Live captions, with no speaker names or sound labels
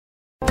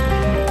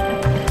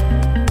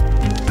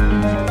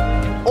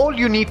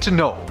need to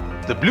know,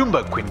 the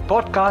Bloomberg Quint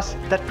podcast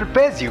that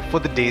prepares you for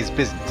the day's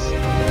business.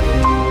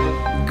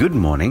 Good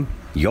morning.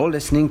 You're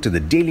listening to the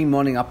Daily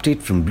Morning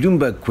Update from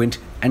Bloomberg Quint,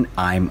 and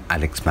I'm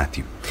Alex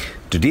Matthew.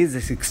 Today is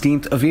the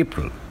 16th of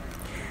April.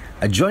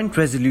 A joint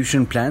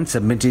resolution plan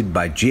submitted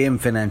by JM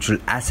Financial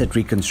Asset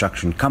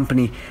Reconstruction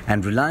Company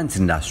and Reliance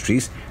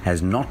Industries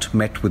has not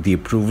met with the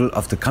approval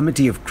of the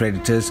Committee of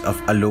Creditors of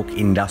Alok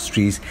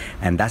Industries,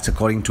 and that's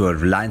according to a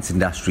Reliance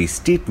Industries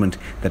statement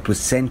that was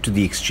sent to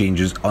the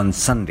exchanges on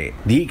Sunday.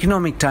 The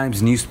Economic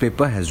Times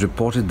newspaper has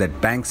reported that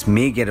banks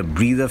may get a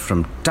breather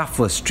from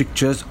tougher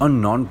strictures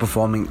on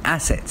non-performing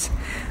assets.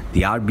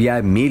 The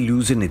RBI may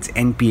loosen its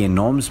NPA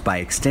norms by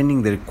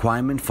extending the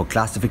requirement for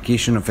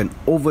classification of an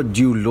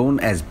overdue loan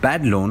as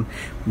bad loan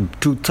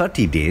to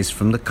 30 days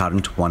from the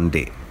current 1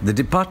 day. The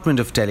Department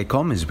of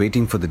Telecom is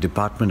waiting for the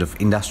Department of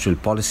Industrial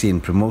Policy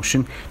and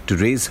Promotion to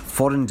raise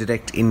foreign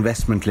direct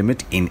investment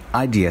limit in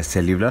Idea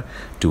Cellular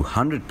to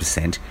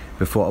 100%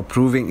 before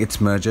approving its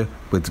merger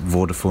with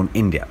Vodafone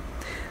India.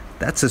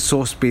 That's a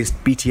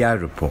source-based PTI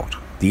report.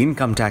 The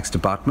Income Tax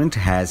Department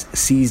has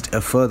seized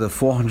a further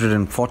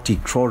 440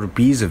 crore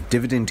rupees of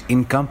dividend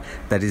income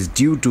that is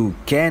due to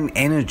Cairn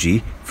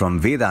Energy from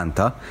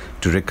Vedanta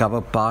to recover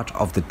part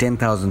of the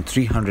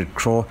 10,300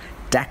 crore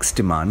tax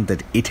demand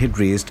that it had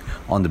raised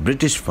on the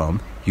British firm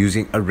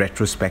using a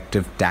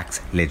retrospective tax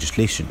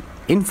legislation.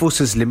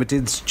 Infosys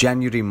Limited's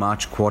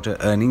January-March quarter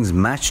earnings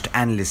matched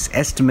analysts'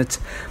 estimates,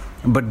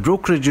 but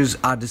brokerages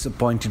are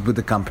disappointed with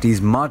the company's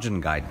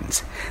margin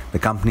guidance. The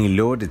company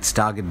lowered its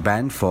target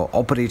band for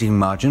operating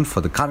margin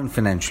for the current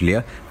financial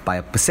year by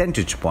a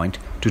percentage point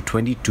to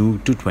 22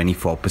 to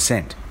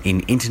 24%.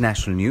 In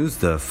international news,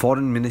 the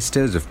foreign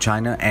ministers of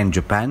China and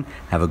Japan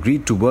have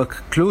agreed to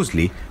work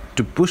closely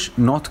to push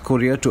North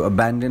Korea to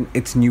abandon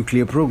its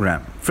nuclear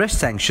program. Fresh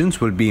sanctions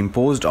will be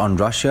imposed on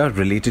Russia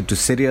related to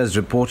Syria's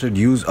reported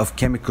use of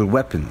chemical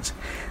weapons.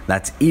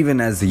 That's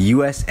even as the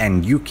US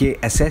and UK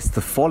assess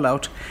the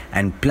fallout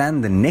and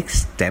plan the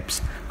next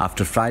steps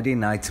after Friday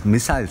night's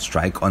missile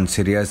strike on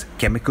Syria's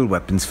chemical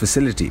weapons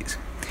facilities.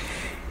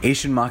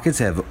 Asian markets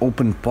have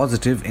opened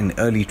positive in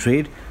early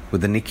trade,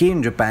 with the Nikkei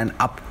in Japan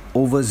up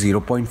over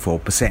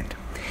 0.4%.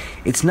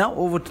 It's now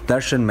over to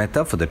Darshan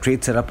Mehta for the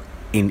trade setup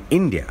in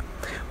India.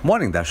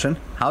 Morning, Darshan.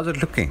 How's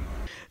it looking?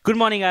 Good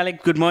morning,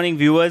 Alec. Good morning,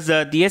 viewers.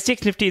 The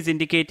SGX Nifty is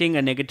indicating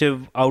a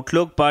negative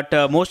outlook, but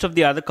most of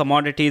the other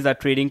commodities are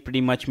trading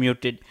pretty much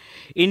muted.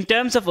 In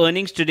terms of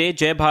earnings today,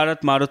 Jai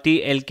Bharat,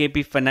 Maruti,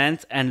 LKP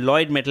Finance and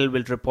Lloyd Metal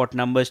will report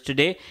numbers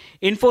today.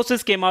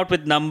 Infosys came out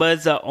with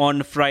numbers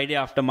on Friday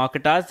after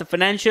market hours. The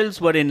financials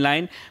were in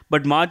line,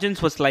 but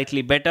margins were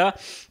slightly better.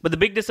 But the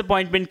big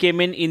disappointment came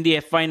in the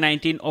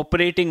FY19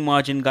 operating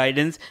margin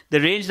guidance.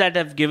 The range that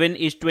I've given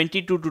is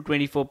 22 to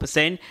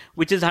 24%,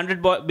 which is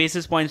 100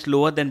 basis points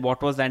lower than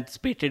what was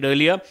anticipated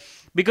earlier.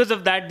 Because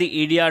of that,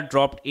 the ADR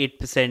dropped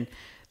 8%.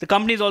 The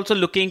company is also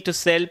looking to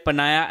sell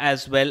Panaya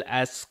as well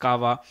as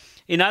Skava.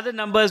 In other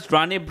numbers,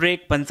 Rane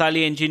Brake,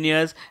 Bhansali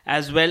Engineers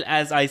as well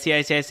as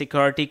ICICI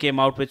Security came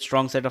out with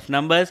strong set of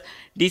numbers.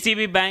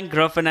 DCB Bank,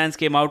 Grah Finance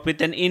came out with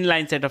an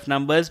inline set of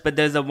numbers, but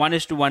there's a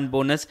 1:1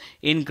 bonus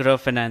in Grah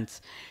Finance.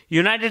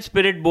 United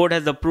Spirit Board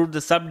has approved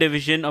the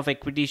subdivision of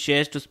equity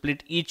shares to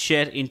split each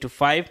share into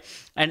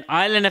 5, and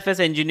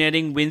IL&FS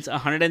Engineering wins a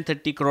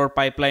 130 crore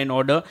pipeline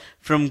order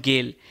from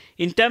GAIL.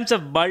 In terms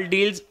of bulk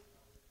deals,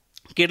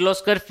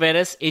 Kirloskar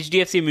Ferris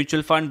HDFC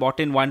Mutual Fund bought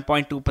in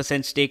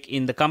 1.2% stake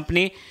in the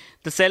company.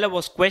 The seller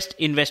was Quest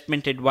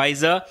Investment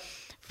Advisor.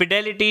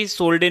 Fidelity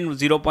sold in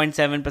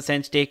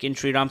 0.7% stake in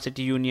Shriram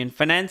City Union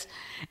Finance,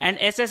 and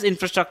SS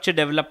Infrastructure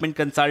Development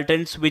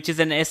Consultants, which is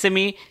an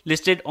SME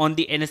listed on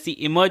the NSE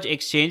Emerge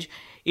exchange,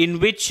 in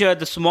which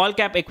the small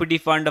cap equity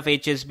fund of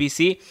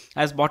HSBC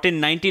has bought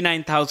in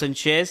 99,000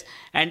 shares,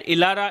 and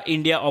Elara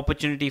India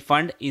Opportunity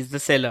Fund is the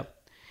seller.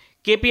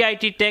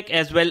 KPIT Tech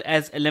as well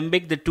as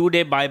Alembic, the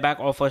 2-day buyback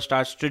offer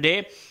starts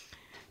today.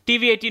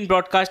 TV18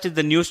 Broadcast is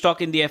the new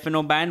stock in the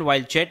F&O ban,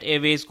 while Jet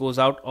Airways goes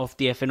out of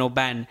the F&O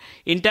ban.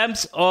 In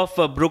terms of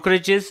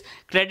brokerages,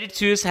 Credit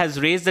Suisse has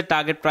raised the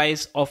target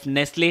price of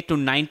Nestle to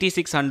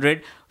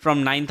 9,600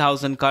 from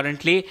 9,000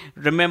 currently.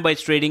 Remember,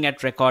 it's trading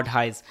at record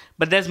highs.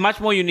 But there's much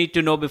more you need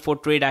to know before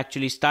trade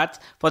actually starts.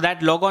 For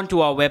that, log on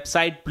to our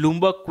website,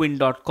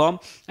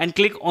 bloombergquint.com, and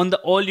click on the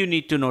All You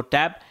Need to Know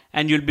tab,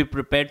 and you'll be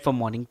prepared for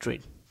morning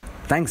trade.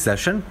 Thanks,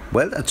 Darshan.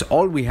 Well, that's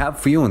all we have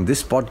for you on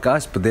this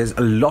podcast, but there's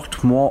a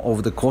lot more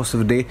over the course of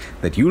the day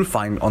that you'll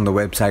find on the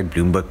website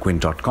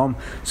bloombergquint.com,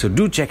 so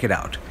do check it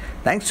out.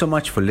 Thanks so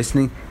much for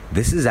listening.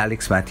 This is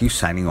Alex Matthews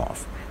signing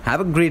off. Have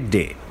a great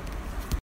day.